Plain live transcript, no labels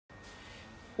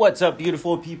What's up,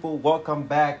 beautiful people? Welcome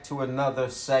back to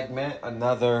another segment,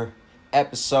 another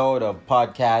episode of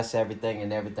Podcast Everything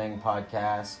and Everything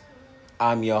Podcast.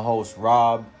 I'm your host,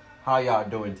 Rob. How y'all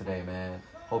doing today, man?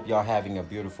 Hope y'all having a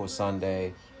beautiful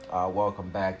Sunday.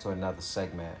 Welcome back to another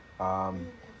segment.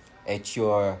 It's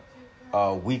your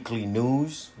weekly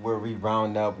news where we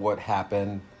round up what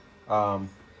happened,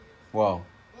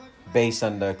 based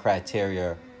on the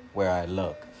criteria where I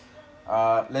look.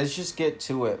 Let's just get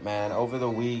to it, man. Over the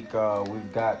week,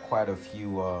 we've got quite a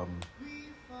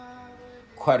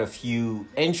few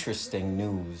interesting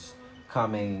news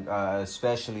coming,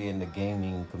 especially in the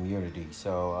gaming community.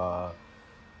 So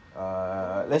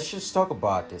let's just talk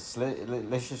about this.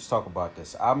 Let's just talk about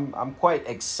this. I'm quite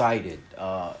excited,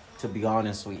 to be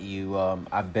honest with you. I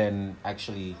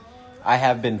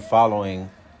have been following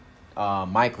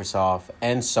Microsoft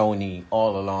and Sony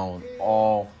all along,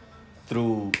 all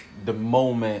through the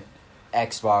moment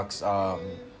Xbox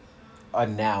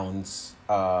announced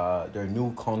their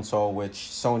new console, which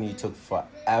Sony took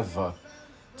forever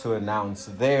to announce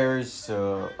theirs,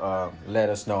 to let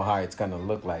us know how it's going to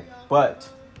look like. But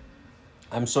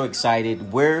I'm so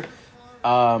excited. We're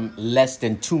less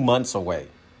than 2 months away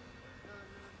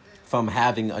from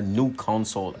having a new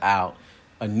console out,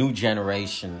 a new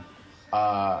generation.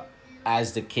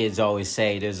 As the kids always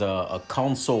say, there's a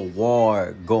console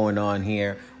war going on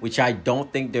here, which I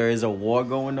don't think there is a war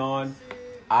going on.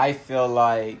 I feel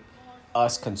like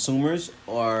us consumers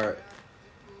are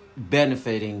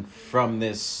benefiting from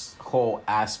this whole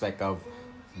aspect of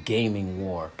gaming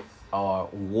war, or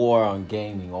war on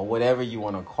gaming, or whatever you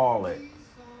want to call it.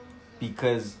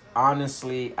 Because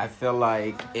honestly, I feel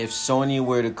like if Sony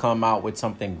were to come out with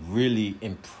something really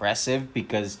impressive,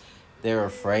 because they're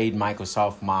afraid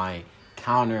Microsoft might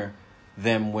counter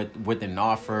them with an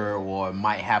offer or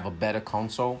might have a better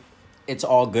console, it's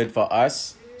all good for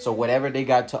us. So whatever they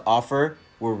got to offer,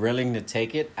 we're willing to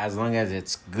take it as long as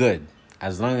it's good.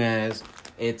 As long as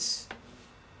it's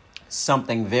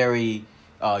something very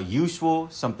useful,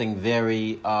 something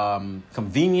very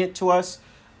convenient to us,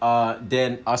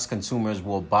 then us consumers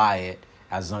will buy it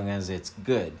as long as it's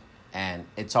good. And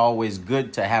it's always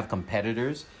good to have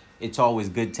competitors. It's always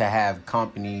good to have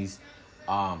companies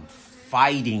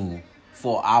fighting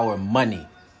for our money.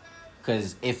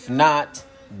 Because if not,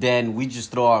 then we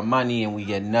just throw our money and we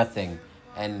get nothing.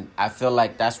 And I feel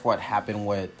like that's what happened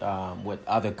with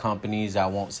other companies. I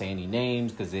won't say any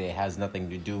names because it has nothing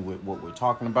to do with what we're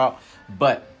talking about.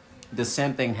 But the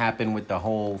same thing happened with the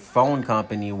whole phone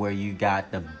company, where you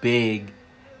got the big,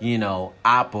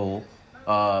 Apple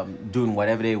doing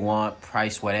whatever they want,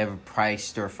 price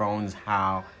their phones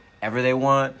however they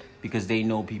want, because they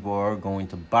know people are going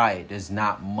to buy it. There's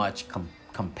not much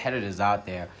competitors out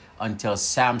there until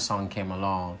Samsung came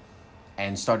along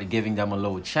and started giving them a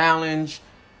little challenge.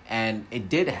 And it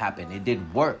did happen. It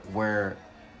did work, where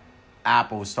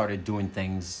Apple started doing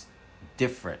things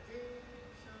different.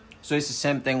 So it's the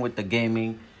same thing with the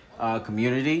gaming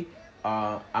community.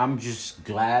 I'm just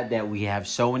glad that we have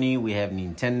Sony, we have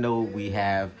Nintendo, we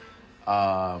have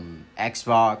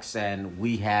Xbox, and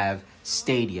we have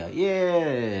Stadia.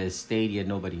 Yeah, Stadia,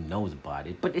 nobody knows about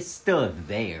it, but it's still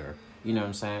there. You know what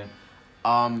I'm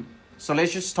saying? So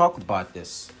let's just talk about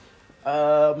this.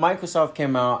 Microsoft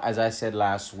came out, as I said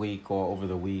last week or over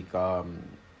the week,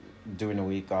 during the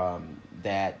week,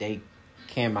 that they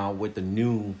came out with the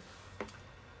new.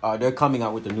 They're coming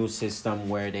out with a new system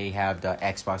where they have the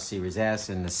Xbox Series S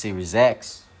and the Series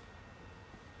X.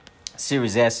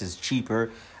 Series S is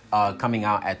cheaper, coming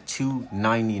out at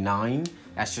 $299.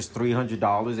 That's just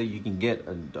 $300 that you can get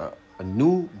a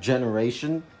new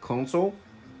generation console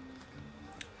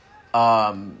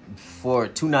for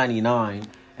 $299,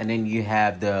 and then you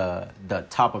have the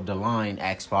top of the line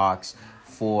Xbox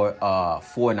for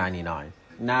 $499.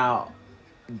 Now,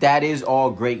 that is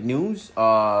all great news.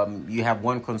 You have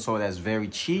one console that's very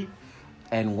cheap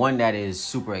and one that is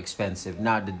super expensive.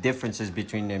 Now, the differences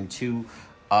between them two,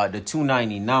 the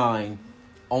 $299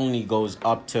 only goes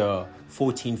up to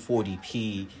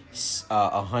 1440p,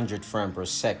 100 frames per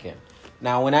second.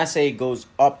 Now, when I say it goes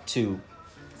up to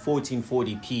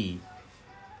 1440p,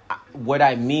 what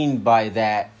I mean by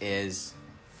that is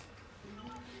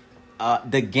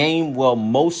the game will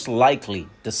most likely,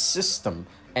 the system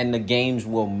and the games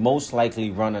will most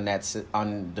likely run on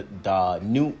the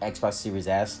new Xbox Series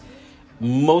S,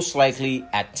 most likely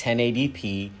at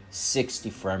 1080p, 60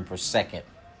 frames per second.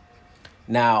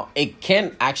 Now, it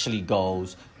can actually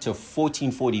goes to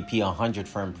 1440p, 100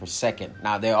 frames per second.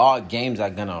 Now, there are games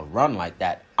that are going to run like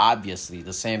that, obviously.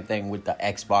 The same thing with the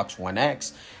Xbox One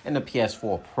X and the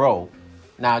PS4 Pro.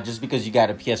 Now, just because you got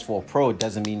a PS4 Pro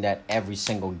doesn't mean that every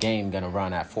single game gonna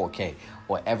run at 4K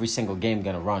or every single game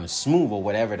gonna run smooth or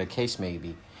whatever the case may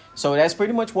be. So that's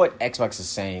pretty much what Xbox is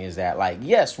saying, is that, like,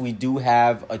 yes, we do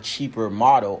have a cheaper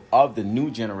model of the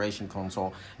new generation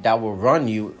console that will run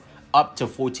you up to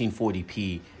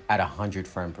 1440p at 100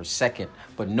 frames per second.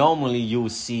 But normally you'll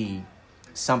see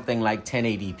something like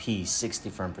 1080p, 60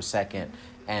 frames per second,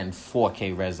 and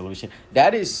 4K resolution.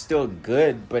 That is still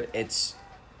good, but it's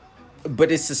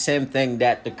the same thing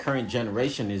that the current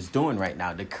generation is doing right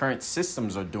now. The current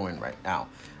systems are doing right now.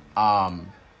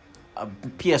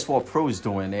 PS4 Pro is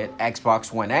doing it.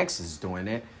 Xbox One X is doing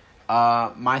it.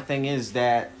 My thing is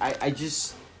that I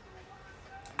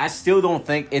still don't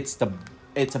think it's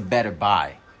a better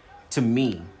buy. To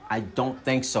me, I don't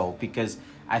think so, because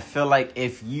I feel like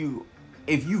if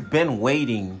you've been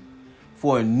waiting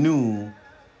for a new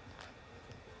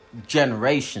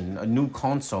generation, a new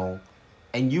console,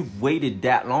 and you've waited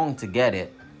that long to get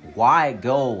it, why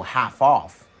go half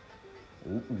off?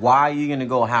 Why are you going to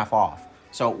go half off?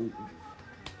 So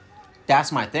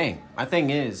that's my thing. My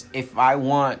thing is, it's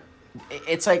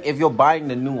like if you're buying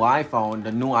the new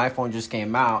iPhone just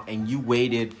came out, and you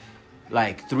waited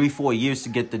like 3-4 years to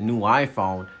get the new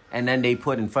iPhone, and then they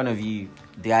put in front of you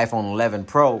the iPhone 11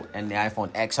 Pro and the iPhone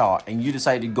XR, and you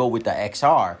decided to go with the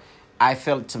XR. I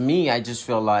just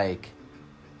feel like,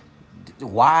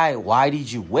 why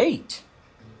did you wait?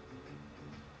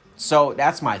 So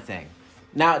that's my thing.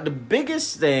 Now, the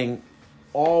biggest thing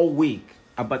all week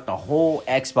about the whole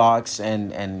Xbox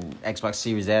and Xbox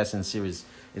Series S and Series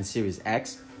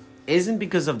X isn't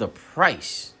because of the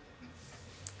price.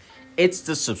 It's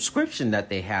the subscription that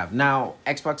they have. Now,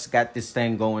 Xbox got this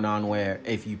thing going on where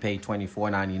if you pay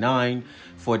 $24.99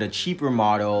 for the cheaper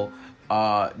model,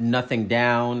 nothing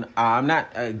down. I'm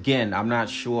not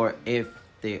sure if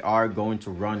they are going to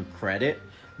run credit,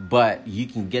 but you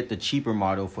can get the cheaper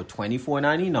model for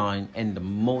 $24.99 and the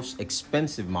most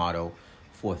expensive model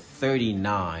for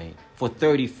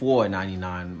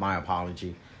 $34.99. My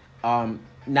apology. Now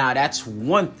that's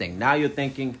one thing. Now you're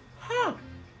thinking,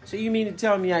 so you mean to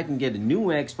tell me I can get a new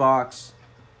Xbox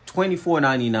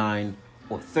 $24.99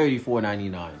 or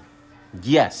 $34.99?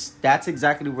 Yes, that's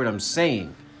exactly what I'm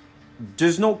saying.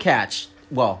 There's no catch.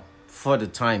 Well, for the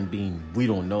time being, we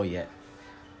don't know yet.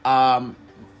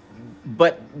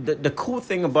 But the cool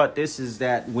thing about this is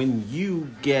that when you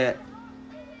get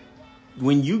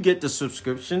the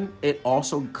subscription, it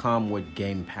also comes with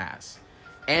Game Pass,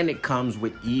 and it comes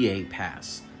with EA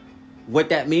Pass. What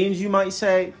that means, you might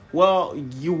say, well,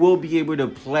 you will be able to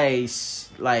play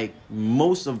like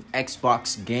most of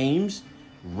Xbox games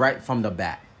right from the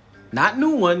bat. Not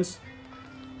new ones,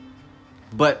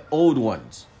 but old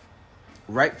ones.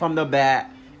 Right from the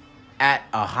bat at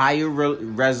a higher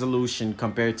resolution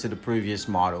compared to the previous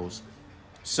models.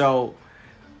 So,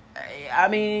 I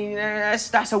mean,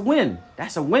 that's a win.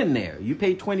 That's a win there. You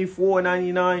pay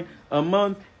 $24.99 a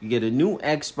month. You get a new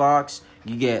Xbox.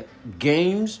 You get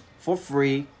games for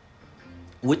free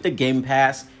with the Game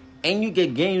Pass, and you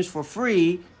get games for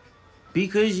free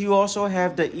because you also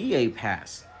have the EA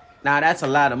Pass. Now, that's a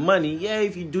lot of money. Yeah,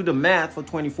 if you do the math for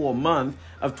 24 a month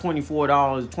of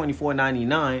 $24,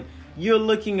 $24.99, you're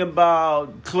looking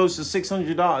about close to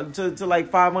 $600 to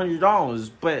like $500.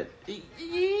 But,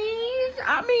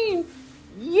 I mean,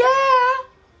 yeah,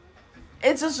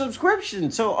 it's a subscription.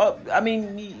 So,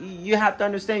 you have to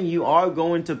understand you are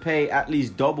going to pay at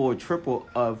least double or triple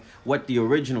of what the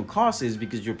original cost is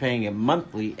because you're paying it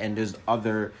monthly and there's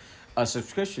other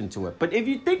subscription to it. But if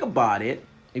you think about it,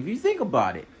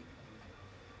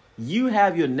 you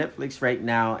have your Netflix right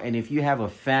now, and if you have a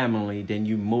family, then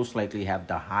you most likely have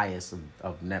the highest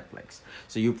of Netflix.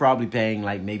 So you're probably paying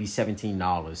like maybe $17,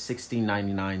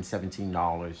 $16.99,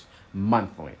 $17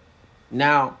 monthly.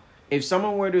 Now, if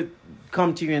someone were to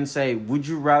come to you and say, would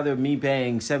you rather me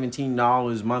paying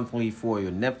 $17 monthly for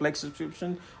your Netflix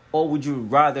subscription, or would you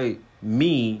rather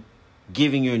me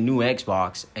giving you a new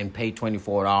Xbox and pay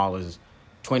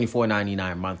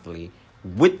 $24.99 monthly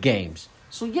with games?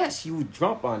 So yes, you would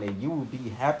jump on it. You would be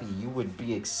happy. You would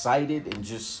be excited and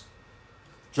just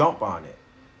jump on it.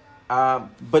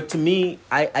 But to me,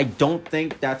 I don't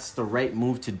think that's the right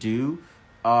move to do.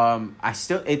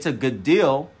 It's a good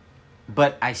deal,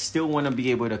 but I still want to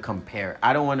be able to compare.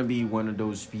 I don't want to be one of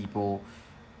those people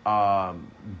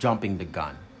jumping the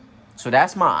gun. So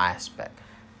that's my aspect.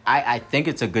 I think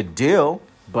it's a good deal,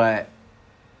 but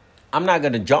I'm not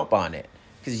going to jump on it.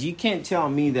 Because you can't tell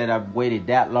me that I've waited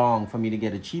that long for me to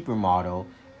get a cheaper model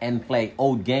and play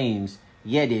old games.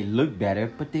 Yeah, they look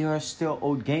better, but they are still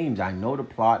old games. I know the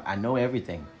plot. I know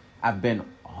everything.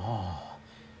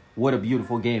 What a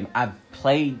beautiful game. I've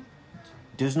played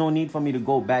There's no need for me to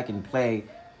go back and play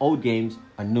old games,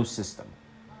 a new system.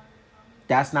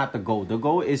 That's not the goal. The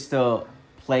goal is to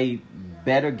play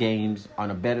better games on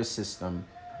a better system,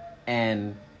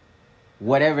 and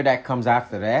whatever that comes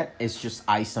after that is just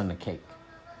ice on the cake.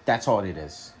 That's all it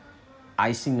is.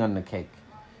 Icing on the cake.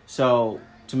 So,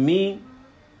 to me,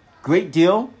 great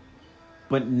deal,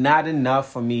 but not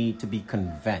enough for me to be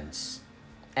convinced.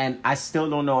 And I still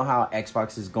don't know how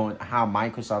how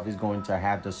Microsoft is going to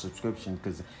have the subscription,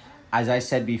 because as I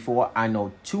said before, I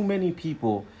know too many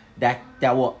people that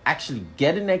will actually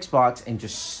get an Xbox and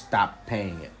just stop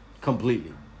paying it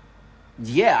completely.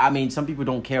 Yeah, I mean, some people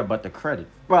don't care about the credit,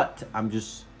 but I'm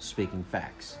just speaking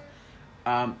facts.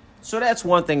 So that's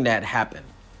one thing that happened.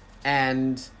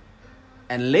 And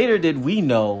later did we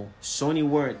know Sony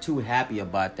weren't too happy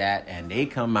about that, and they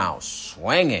come out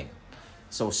swinging.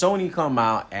 So Sony come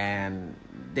out and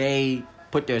they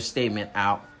put their statement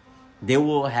out. They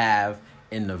will have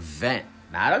an event,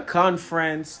 not a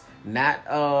conference, not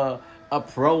a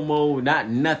promo, not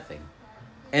nothing.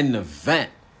 An event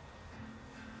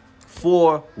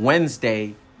for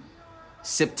Wednesday,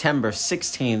 September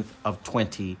 16th of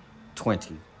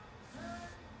 2020.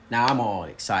 Now I'm all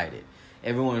excited.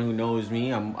 Everyone who knows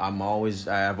me, I've always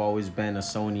been a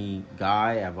Sony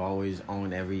guy. I've always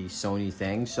owned every Sony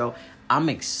thing. So I'm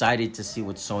excited to see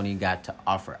what Sony got to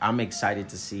offer. I'm excited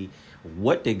to see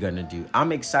what they're going to do.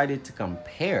 I'm excited to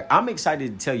compare. I'm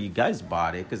excited to tell you guys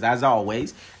about it, because as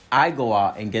always, I go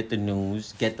out and get the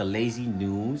news, get the lazy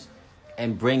news,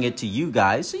 and bring it to you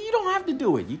guys, so you don't have to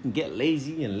do it. You can get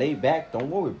lazy and lay back. Don't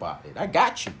worry about it. I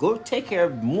got you. Go take care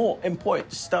of more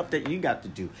important stuff that you got to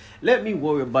do. Let me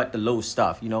worry about the low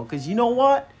stuff, because you know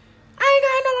what? I ain't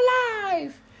got no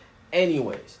life.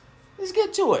 Anyways, let's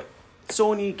get to it.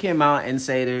 Sony came out and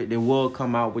said they will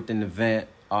come out with an event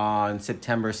on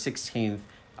September 16th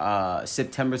of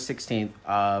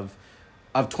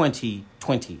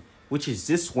 2020, which is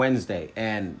this Wednesday.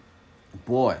 And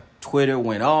boy, Twitter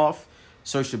went off.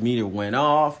 Social media went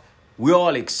off. We're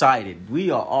all excited.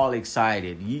 We are all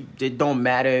excited. It don't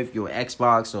matter if you're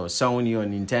Xbox or Sony or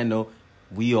Nintendo.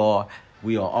 We are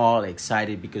all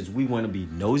excited because we want to be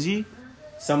nosy.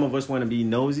 Some of us want to be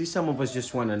nosy. Some of us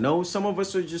just want to know. Some of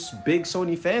us are just big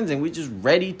Sony fans, and we're just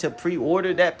ready to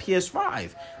pre-order that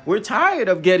PS5. We're tired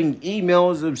of getting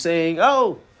emails of saying,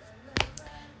 "Oh,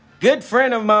 good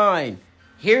friend of mine,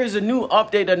 here's a new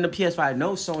update on the PS5.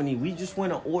 No, Sony, we just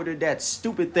want to order that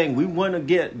stupid thing. We want to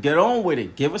get on with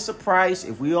it. Give us a price.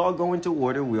 If we are going to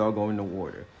order, we are going to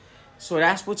order." So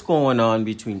that's what's going on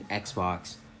between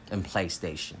Xbox and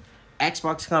PlayStation.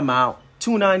 Xbox come out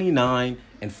 $299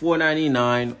 and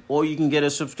 $499, or you can get a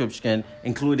subscription,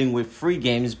 including with free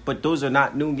games. But those are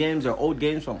not new games or old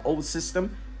games from old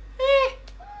system.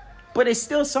 But it's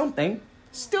still something.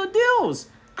 Still deals.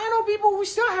 I know people who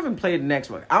still haven't played an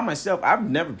Xbox. I myself, I've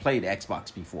never played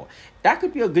Xbox before. That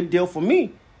could be a good deal for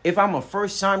me. If I'm a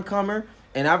first-time comer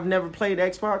and I've never played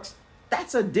Xbox,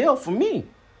 that's a deal for me.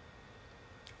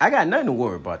 I got nothing to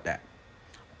worry about that.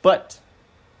 But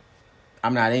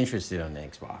I'm not interested in the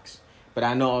Xbox. But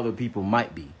I know other people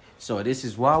might be. So this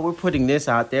is why we're putting this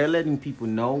out there, letting people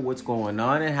know what's going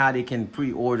on and how they can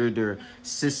pre-order their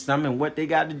system and what they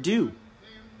got to do.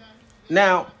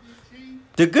 Now,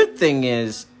 the good thing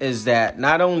is that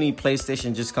not only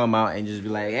PlayStation just come out and just be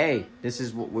like, "Hey, this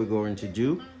is what we're going to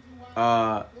do.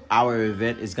 Our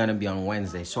event is going to be on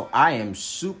Wednesday." So I am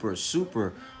super,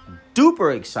 super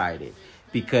duper excited,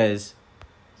 because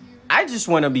I just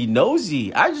want to be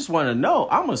nosy. I just want to know.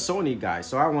 I'm a Sony guy,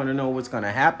 so I want to know what's going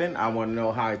to happen. I want to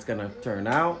know how it's going to turn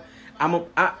out.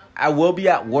 I will be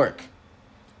at work,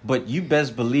 but you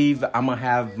best believe I'm going to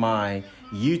have my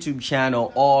YouTube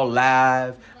channel all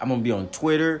live. I'm going to be on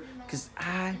Twitter, because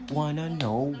I want to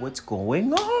know what's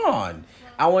going on.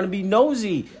 I want to be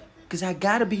nosy, because I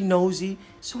got to be nosy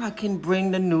so I can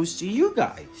bring the news to you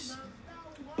guys.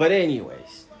 But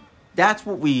anyways, that's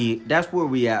where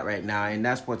we at right now, and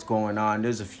that's what's going on.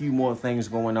 There's a few more things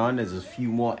going on. There's a few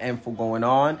more info going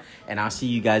on, and I'll see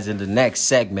you guys in the next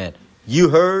segment. You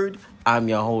heard? I'm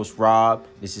your host, Rob.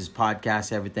 This is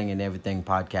Podcast Everything and Everything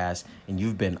Podcast, and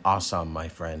you've been awesome, my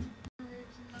friend.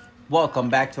 Welcome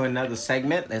back to another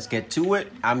segment. Let's get to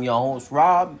it. I'm your host,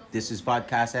 Rob. This is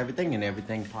Podcast Everything and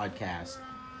Everything Podcast.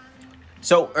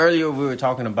 So earlier we were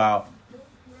talking about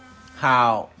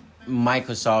how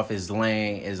Microsoft is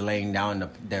laying down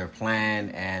their plan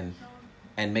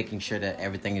and making sure that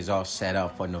everything is all set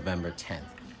up for November 10th.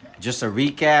 Just a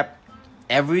recap,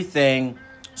 everything.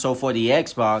 So for the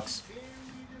Xbox,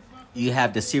 you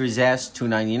have the Series S,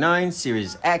 $299,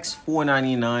 Series X,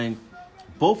 $499.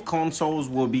 Both consoles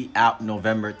will be out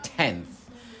November 10th.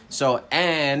 So,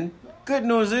 and good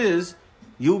news is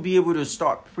you'll be able to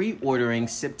start pre-ordering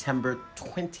September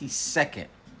 22nd.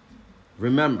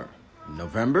 Remember,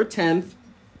 November 10th,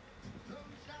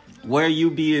 where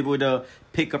you'll be able to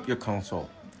pick up your console.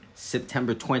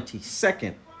 September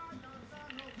 22nd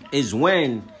is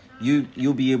when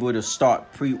you'll be able to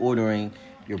start pre-ordering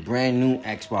your brand new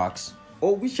Xbox,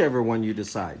 or whichever one you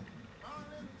decide.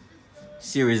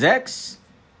 Series X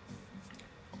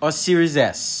or Series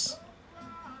S.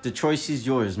 The choice is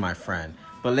yours, my friend.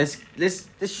 But let's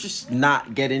just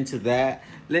not get into that.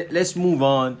 Let's move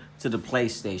on to the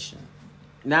PlayStation.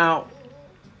 Now,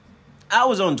 I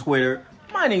was on Twitter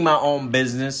minding my own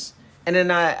business, and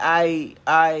then I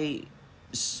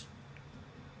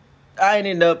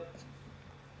ended up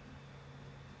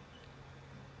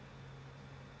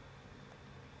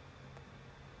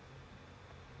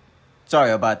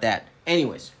sorry about that.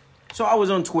 Anyways, so I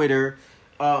was on Twitter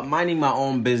minding my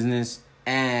own business,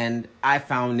 and I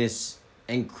found this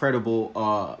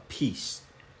incredible piece.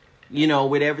 You know,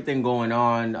 with everything going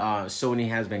on, Sony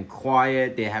has been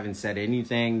quiet. They haven't said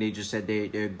anything. They just said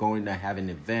they're going to have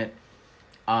an event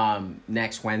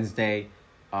next Wednesday,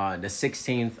 the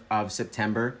 16th of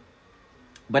September.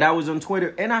 But I was on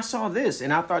Twitter and I saw this,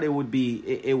 and I thought it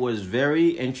was very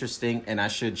interesting, and I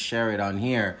should share it on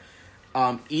here.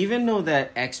 Even though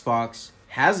that Xbox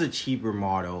has a cheaper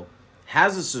model,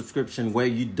 has a subscription where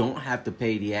you don't have to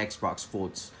pay the Xbox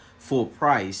full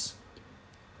price,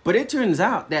 but it turns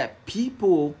out that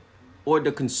people, or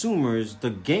the consumers,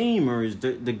 the gamers,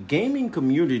 the gaming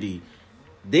community,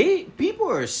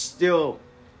 people are still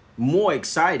more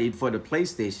excited for the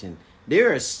PlayStation. They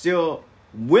are still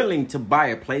willing to buy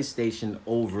a PlayStation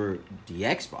over the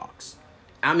Xbox.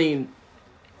 I mean,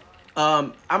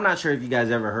 I'm not sure if you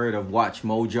guys ever heard of Watch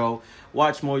Mojo.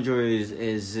 Watch Mojo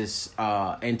is this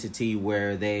entity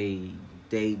where they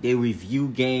review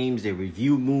games, they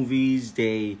review movies,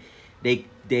 they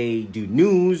do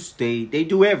news, they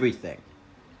do everything.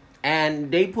 And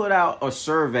they put out a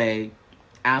survey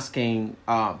asking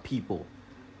people,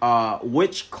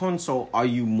 which console are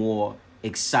you more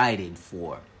excited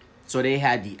for? So they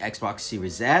had the Xbox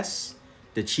Series S,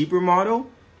 the cheaper model,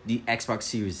 the Xbox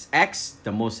Series X,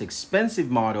 the most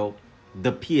expensive model,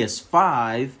 the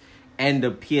PS5, and the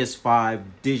PS5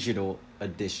 Digital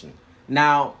Edition.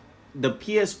 Now, the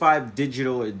PS5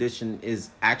 Digital Edition is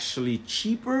actually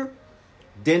cheaper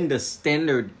than the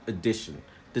Standard Edition.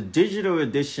 The Digital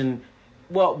Edition,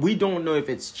 well, we don't know if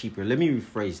it's cheaper. Let me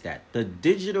rephrase that. The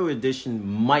Digital Edition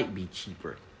might be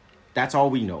cheaper. That's all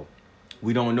we know.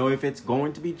 We don't know if it's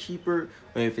going to be cheaper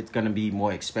or if it's going to be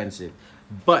more expensive.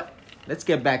 But let's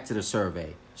get back to the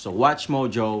survey. So Watch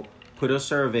Mojo put a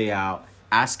survey out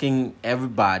asking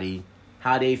everybody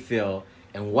how they feel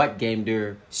and what game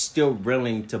they're still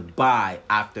willing to buy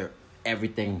after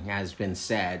everything has been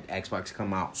said. Xbox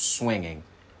come out swinging.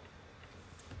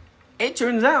 It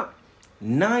turns out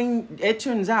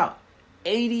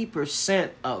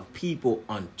 80% of people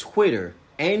on Twitter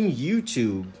and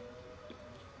YouTube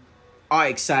are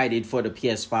excited for the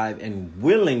PS5 and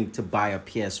willing to buy a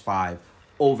PS5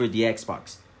 over the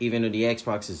Xbox, even though the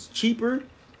Xbox is cheaper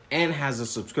and has a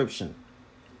subscription.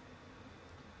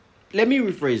 Let me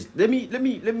rephrase. Let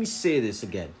me say this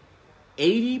again.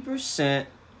 80%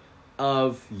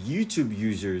 of YouTube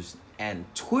users and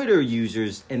Twitter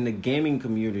users in the gaming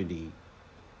community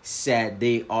said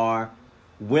they are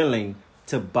willing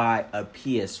to buy a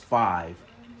PS5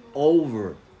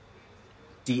 over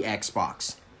the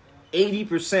Xbox.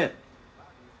 80%.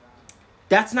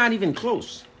 That's not even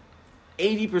close.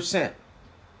 80%.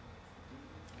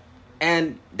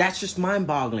 And that's just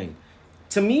mind-boggling.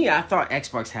 To me, I thought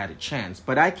Xbox had a chance,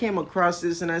 but I came across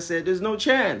this and I said, there's no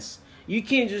chance. You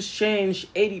can't just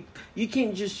change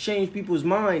people's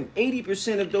mind.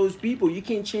 80% of those people, you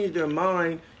can't change their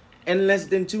mind in less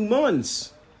than 2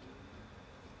 months.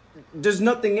 There's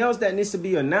nothing else that needs to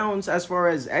be announced as far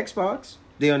as Xbox.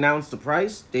 They announced the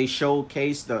price. They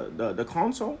showcased the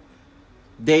console.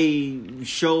 They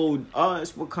showed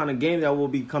us what kind of game that will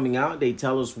be coming out. They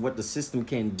tell us what the system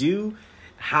can do,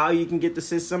 how you can get the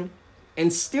system.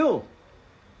 And still,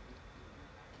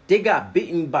 they got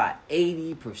beaten by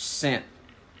 80%.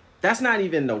 That's not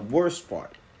even the worst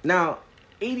part. Now,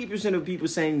 80% of people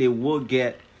saying they will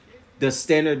get the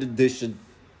standard edition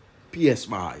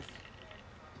PS5.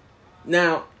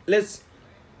 Now, let's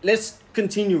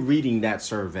continue reading that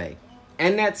survey.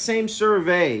 And that same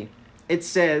survey, it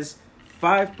says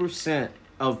 11%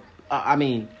 of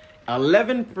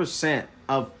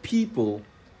people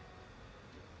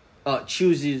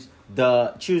chooses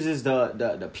the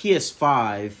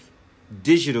PS5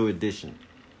 Digital Edition.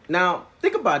 Now,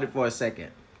 think about it for a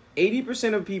second.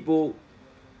 80% of people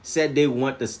said they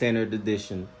want the standard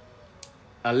edition.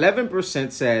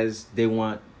 11% says they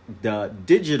want the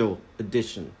digital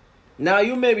edition. Now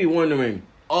you may be wondering,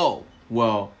 oh,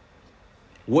 well,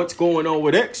 what's going on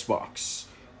with Xbox?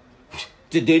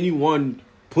 Did anyone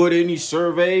put any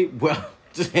survey? Well,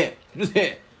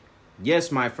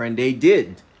 yes, my friend, they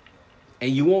did.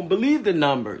 And you won't believe the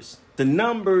numbers. The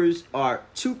numbers are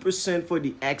 2% for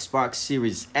the Xbox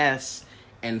Series S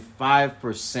and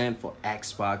 5% for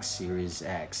Xbox Series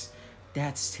X.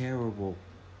 That's terrible.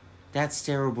 That's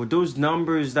terrible. Those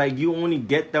numbers, like, you only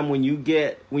get them when you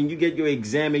get your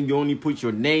exam and you only put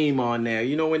your name on there.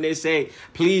 You know, when they say,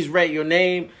 please write your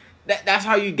name, that's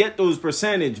how you get those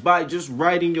percentage, by just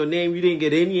writing your name. You didn't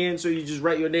get any answer, you just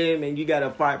write your name and you got a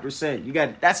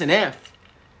 5%. That's an F.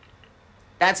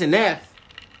 That's an F.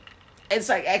 It's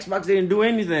like Xbox didn't do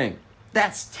anything.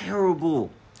 That's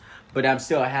terrible. But I'm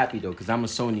still happy though, because I'm a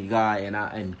Sony guy,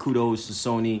 and kudos to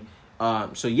Sony.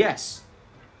 So yes,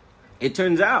 it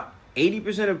turns out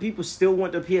 80% of people still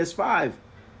want the PS5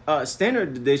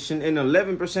 standard edition, and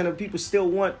 11% of people still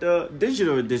want the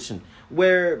digital edition,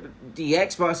 where the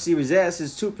Xbox Series S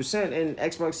is 2% and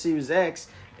Xbox Series X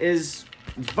is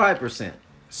 5%.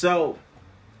 So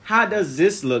how does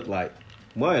this look like?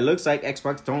 Well, it looks like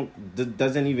Xbox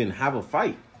doesn't even have a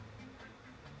fight.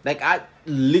 Like, I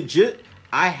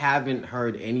haven't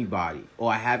heard anybody,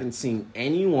 or I haven't seen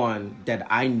anyone that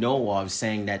I know of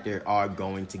saying that they are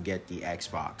going to get the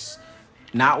Xbox.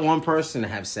 Not one person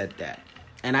have said that.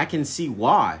 And I can see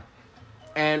why.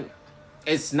 And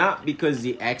it's not because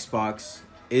the Xbox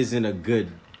isn't a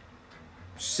good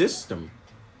system.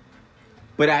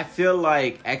 But I feel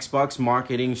like Xbox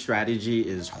marketing strategy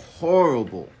is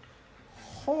horrible.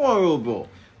 Horrible.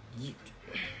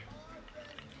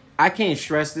 I can't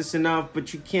stress this enough,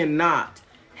 but you cannot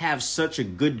have such a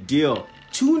good deal.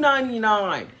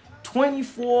 $2.99,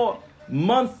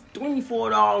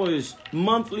 $24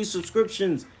 monthly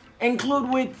subscriptions,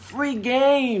 include with free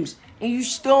games, and you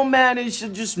still manage to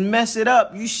just mess it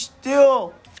up. You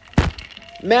still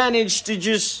manage to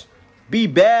just be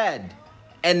bad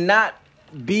and not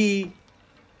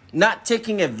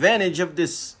taking advantage of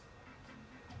this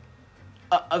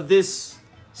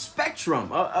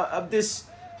spectrum, of this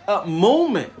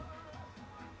moment.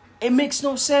 It makes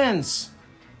no sense.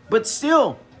 But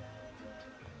still,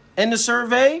 in the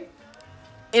survey,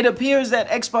 it appears that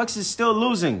Xbox is still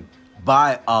losing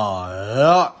by a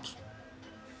lot.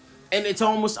 And it's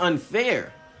almost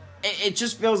unfair. It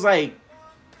just feels like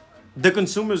the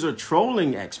consumers are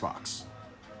trolling Xbox.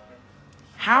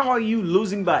 How are you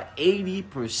losing by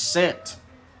 80%?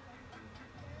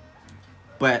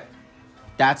 But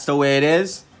that's the way it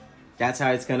is. That's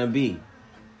how it's going to be.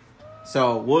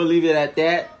 So we'll leave it at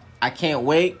that. I can't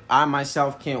wait. I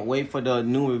myself can't wait for the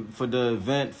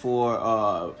event for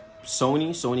Sony.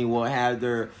 Sony will have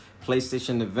their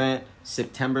PlayStation event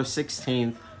September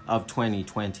 16th of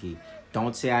 2020.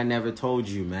 Don't say I never told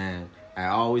you, man. I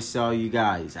always tell you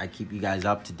guys. I keep you guys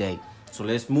up to date. So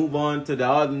let's move on to the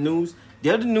other news. The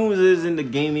other news is in the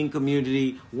gaming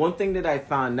community. One thing that I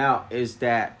found out is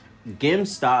that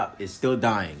GameStop is still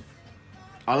dying.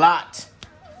 A lot.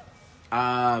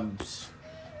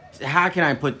 How can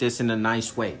I put this in a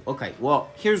nice way? Okay, well,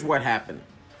 here's what happened.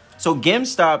 So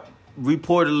GameStop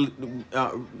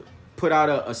reportedly put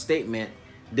out a statement.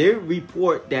 They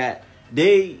report that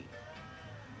they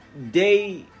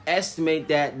estimate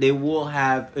that they will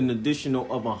have an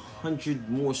additional of 100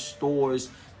 more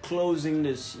stores closing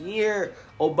this year,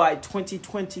 or by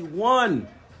 2021.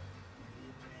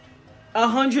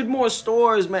 100 more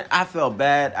stores, man. I felt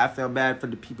bad. I felt bad for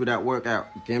the people that work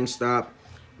at GameStop,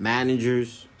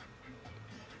 managers,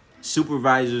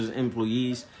 supervisors,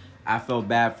 employees. I felt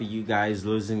bad for you guys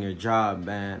losing your job,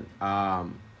 man.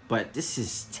 But this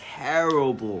is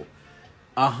terrible.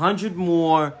 100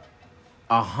 more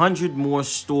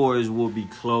stores will be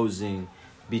closing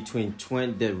between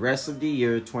the rest of the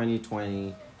year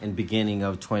 2020 and beginning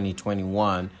of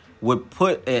 2021. Would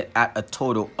put it at a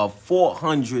total of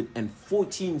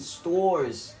 414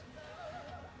 stores.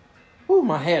 Ooh,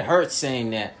 my head hurts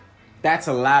saying that. That's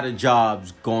a lot of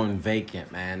jobs going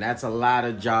vacant, man. That's a lot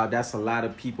of jobs. That's a lot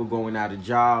of people going out of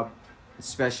job,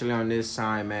 especially on this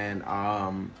time, man.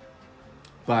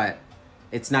 But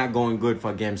it's not going good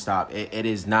for GameStop. It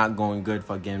is not going good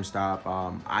for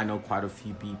GameStop. I know quite a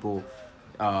few people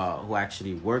who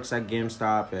actually works at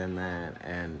GameStop,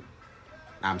 and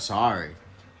I'm sorry.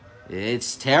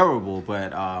 It's terrible,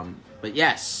 but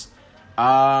yes,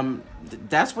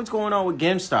 that's what's going on with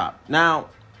GameStop. Now,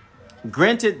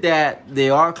 granted that they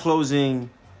are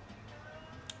closing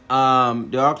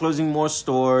more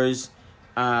stores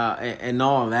and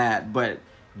all that, but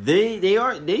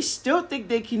They still think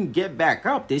they can get back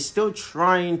up. They're still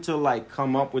trying to like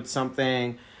come up with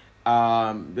something.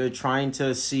 They're trying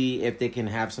to see if they can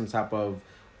have some type of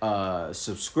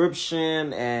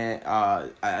subscription, and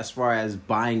as far as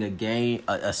buying a game,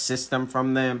 a system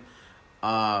from them.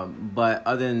 But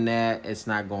other than that, it's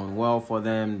not going well for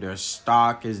them. Their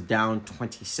stock is down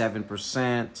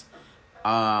 27%.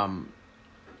 And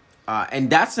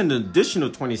that's an additional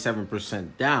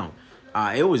 27% down.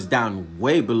 It was down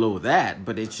way below that,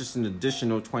 but it's just an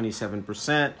additional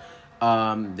 27%.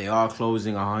 They are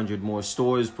closing 100 more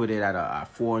stores, put it at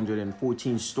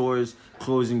 414 stores,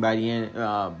 closing by the end,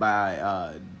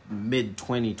 by mid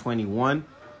 2021.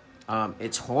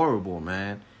 It's horrible,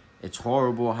 man. It's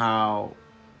horrible how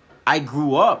I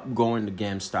grew up going to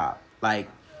GameStop. Like,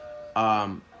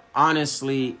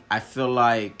 honestly, I feel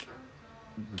like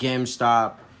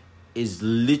GameStop is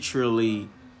literally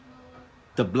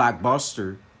the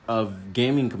Blockbuster of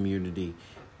gaming community.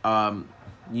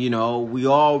 We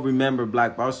all remember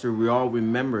Blockbuster. We all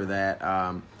remember that,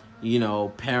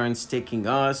 parents taking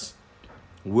us.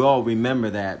 We all remember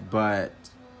that. But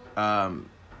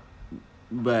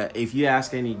if you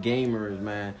ask any gamers,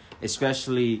 man,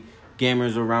 especially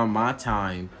gamers around my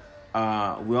time,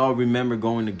 we all remember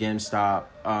going to GameStop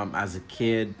as a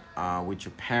kid with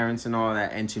your parents and all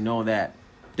that. And to know that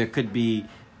there could be,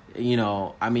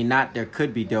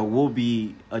 there will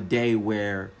be a day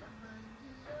where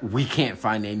we can't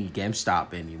find any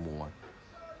GameStop anymore.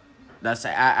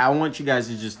 I want you guys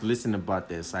to just listen about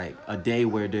this. Like, a day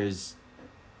where there's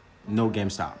no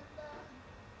GameStop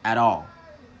at all.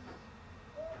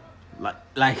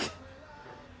 Like,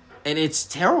 and it's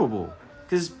terrible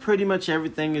because pretty much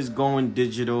everything is going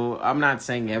digital. I'm not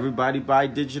saying everybody buy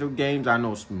digital games. I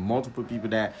know multiple people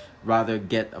that rather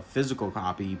get a physical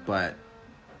copy, but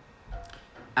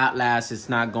at last, it's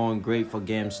not going great for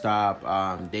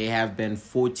GameStop. They have been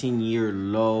 14-year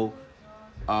low.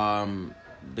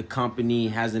 The company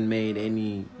hasn't made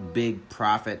any big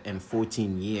profit in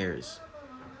 14 years.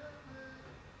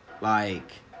 Like,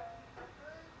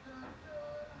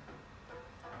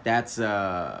 that's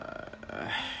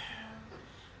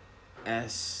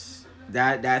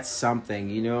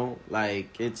something,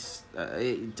 like it's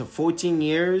to 14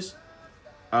 years.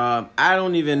 I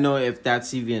don't even know if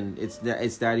that's even it's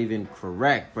that even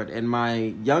correct. But in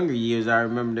my younger years, I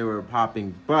remember they were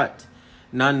popping. But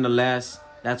nonetheless,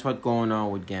 that's what's going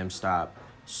on with GameStop.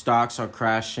 Stocks are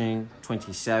crashing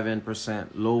 27%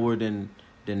 lower than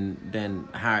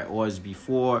how it was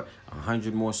before.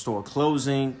 100 more store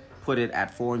closing, put it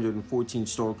at 414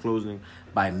 store closing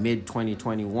by mid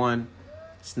 2021.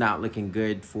 It's not looking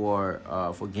good for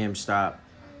GameStop.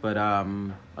 But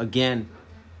again.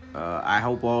 I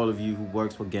hope all of you who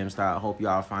works for GameStop, I hope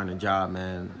y'all find a job,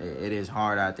 man. It is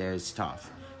hard out there. It's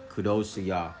tough. Kudos to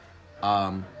y'all.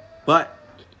 But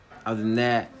other than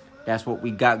that, that's what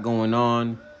we got going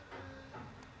on.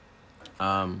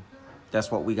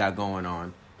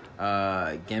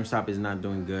 GameStop is not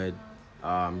doing good.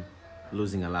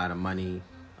 Losing a lot of money,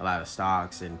 a lot of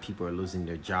stocks, and people are losing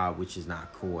their job, which is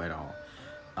not cool at all.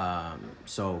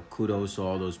 So kudos to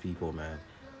all those people, man.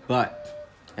 But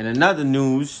in another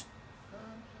news,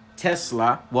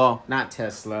 Starlink.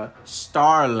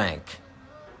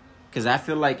 Because I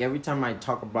feel like every time I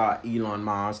talk about Elon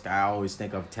Musk, I always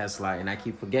think of Tesla, and I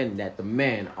keep forgetting that the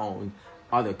man owns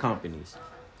other companies.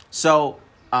 So,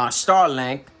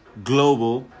 Starlink,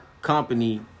 global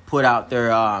company, put out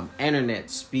their internet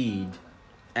speed,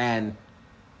 and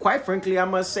quite frankly, I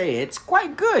must say, it's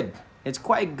quite good. It's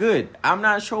quite good. I'm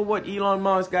not sure what Elon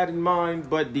Musk got in mind,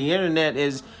 but the internet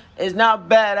is not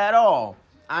bad at all.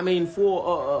 I mean,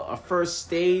 for a first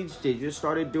stage, they just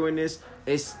started doing this.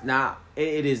 It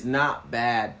is not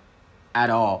bad at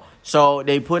all. So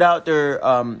they put out their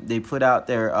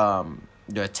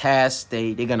tests.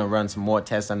 They're gonna run some more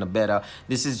tests on the beta.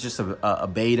 This is just a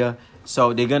beta,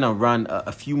 so they're gonna run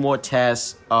a few more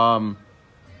tests.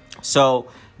 So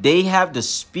they have the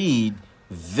speed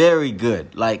very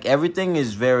good. Like, everything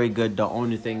is very good. The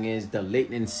only thing is the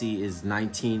latency is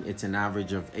 19. It's an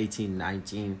average of 18,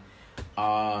 19.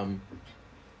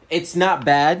 It's not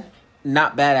bad.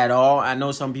 Not bad at all. I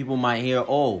know some people might hear,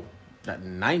 that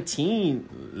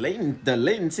 19, the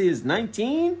latency is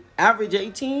 19, average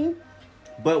 18.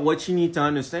 But what you need to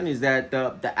understand is that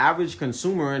the average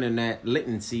consumer internet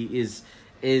latency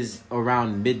is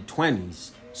around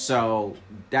mid-20s. So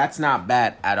that's not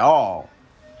bad at all.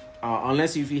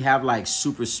 Unless if you have like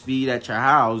super speed at your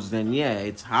house, then yeah,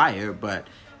 it's higher. But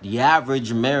the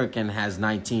average American has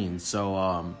 19.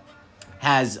 So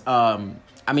not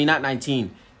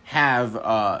 19. Have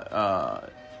the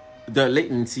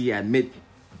latency at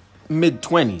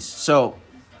mid-20s. So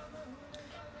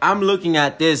I'm looking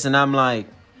at this and I'm like,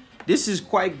 this is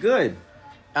quite good.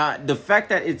 The fact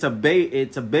that it's a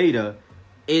beta,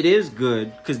 it is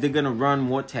good because they're gonna run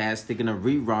more tests. They're gonna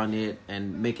rerun it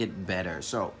and make it better.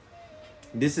 So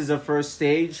this is a first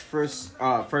stage, first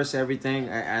everything.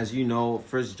 As you know,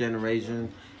 first generation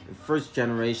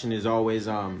is always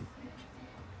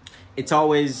it's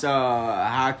always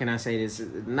how can I say this?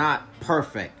 Not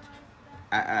perfect.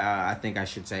 I think I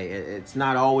should say it's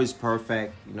not always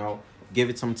perfect. You know, give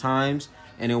it some times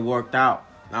and it worked out.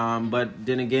 But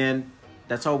then again,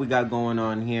 that's all we got going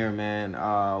on here, man.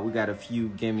 We got a few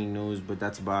gaming news, but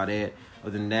that's about it.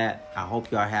 Other than that, I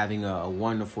hope y'all having a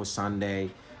wonderful Sunday.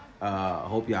 I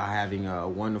hope y'all having a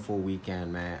wonderful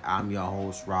weekend, man. I'm your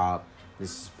host, Rob. This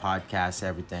is Podcast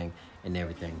Everything and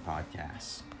Everything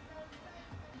Podcast.